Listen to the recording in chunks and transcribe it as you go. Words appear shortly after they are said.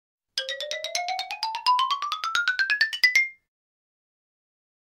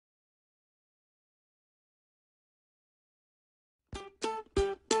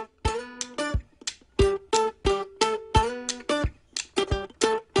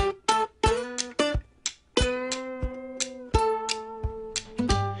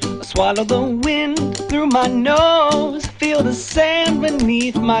Swallow the wind through my nose, feel the sand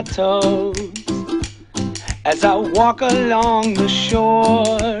beneath my toes as I walk along the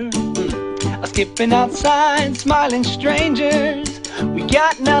shore. I'm skipping outside, smiling strangers, we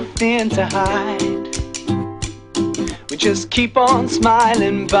got nothing to hide. We just keep on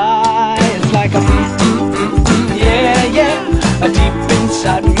smiling by. It's like a yeah, yeah, a deep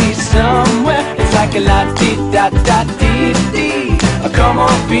inside me somewhere. It's like a la-dee-da-da-dee-dee. Come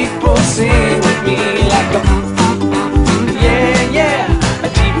on people, sing with me. Like a yeah, yeah, a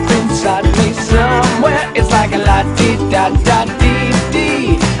deep inside me somewhere. It's like a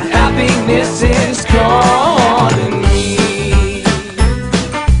la-dee-da-da-dee-dee. Happiness is calling me.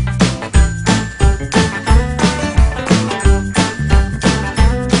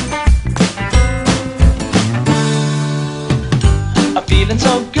 I'm feeling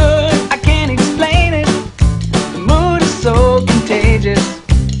so good, I can't explain it. The mood is so contagious.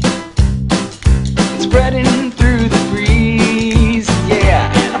 It's spreading through the breeze, yeah.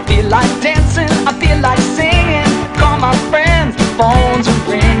 I feel like dancing, I feel like singing. Call my friends, the phones are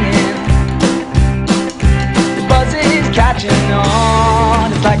ringing. The buzz is catching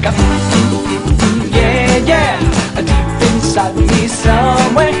on. It's like a yeah, yeah, a deep inside me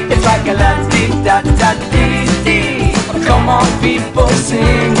somewhere. It's like a la-dee-da-da-dee-dee. Come on people,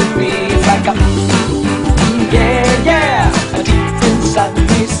 sing with me. It's like a yeah, yeah, a deep inside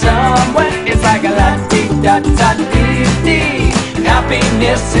me somewhere. It's like a la-dee-da-da-dee-dee.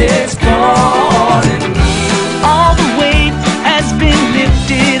 Happiness is calling me. All the weight has been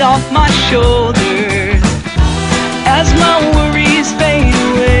lifted off my shoulders as my worries fade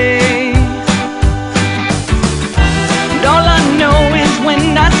away. And all I know is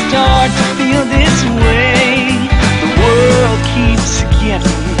when I start to feel this way, the world keeps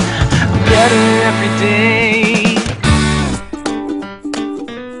getting better every day.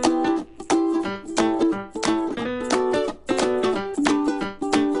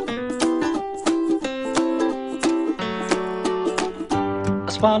 I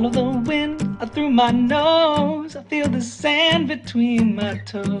swallow the wind through my nose, I feel the sand between my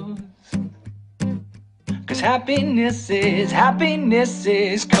toes. 'Cause happiness is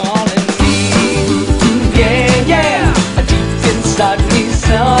calling me. Yeah, yeah, deep inside me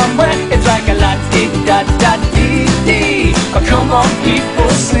somewhere. It's like a la-dee-da-da-dee-dee. Oh, come on people,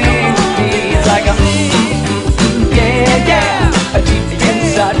 sing with me. It's like a yeah, yeah, deep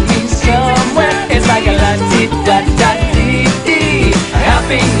inside me somewhere. It's like a la-dee-da-da-dee-dee.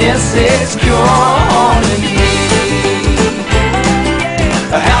 Happiness is calling me.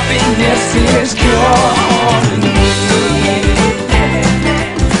 Happiness is calling me.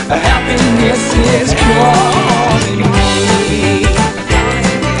 Happiness is calling me.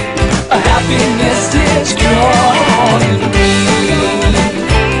 Happiness is calling me.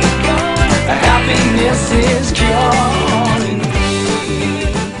 Happiness is calling me.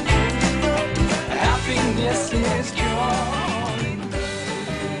 Happiness is calling me.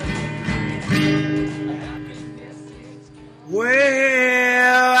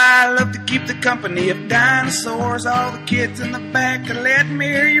 Well, I love to keep the company of dinosaurs. All the kids in the back are letting me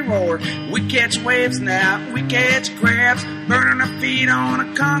hear you roar. We catch waves now, we catch crabs, burning our feet on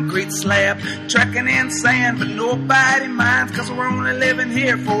a concrete slab, trekking in sand, but nobody minds, 'cause we're only living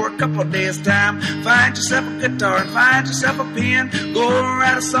here for a couple of days' time. Find yourself a guitar and find yourself a pen. Go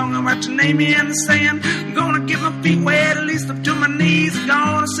write a song and write your name in the sand. I'm gonna get my feet wet, at least up to my knees. I'm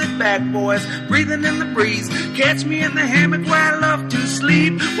gonna sit back, boys, breathing in the breeze. Catch me in the hammock where I love to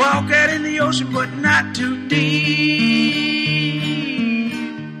sleep. Walk out in the ocean, but not too deep.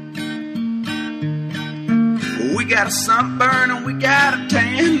 We got a sunburn and we got a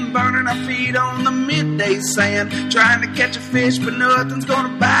tan, burning our feet on the midday sand, trying to catch a fish, but nothing's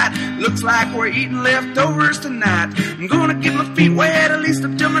gonna bite. Looks like we're eating leftovers tonight. I'm gonna get my feet wet, at least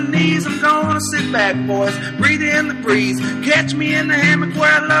up to my knees. I'm gonna sit back, boys, breathe in the breeze. Catch me in the hammock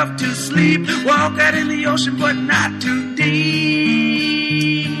where I love to sleep. Walk out in the ocean, but not too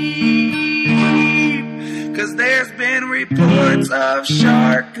deep. 'Cause there's been reports of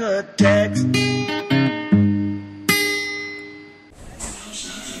shark attacks.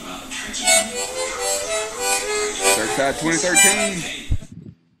 Surfside 2013.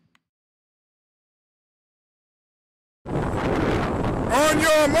 On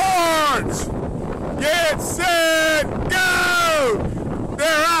your march! Get set, go!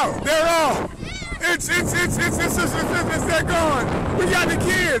 They're out, they're off. It's they're gone. We got the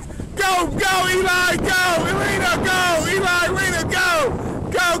kids. Go, Eli, go! Elena, go! Eli, Elena, go!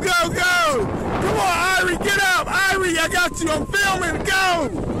 Go! Come on, Irie, get up! Irie, I got you, I'm filming, go!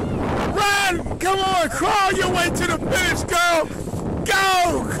 Run! Come on, crawl your way to the finish, girl!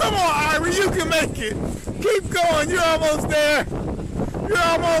 Go! Come on, Irie, you can make it. Keep going, you're almost there. You're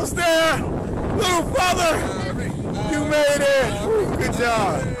almost there. Little brother, you made it. Woo, good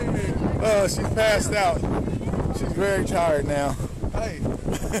job. She's passed out. She's very tired now. Hey,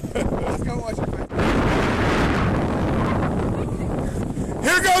 let's go watch it.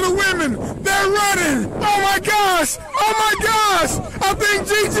 Here go the women. They're running. Oh my gosh. Oh my gosh. I think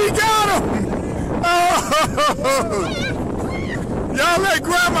Gigi got him. Oh. Y'all let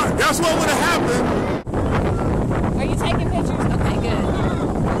grandma. That's what would have happened. Are you taking pictures? Okay, good.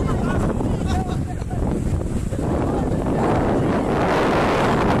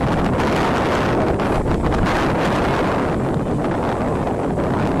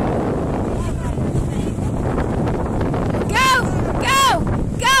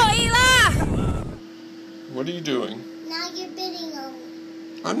 What are you doing? Now you're bidding on me.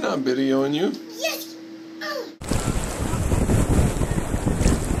 I'm not videoing you. Yes!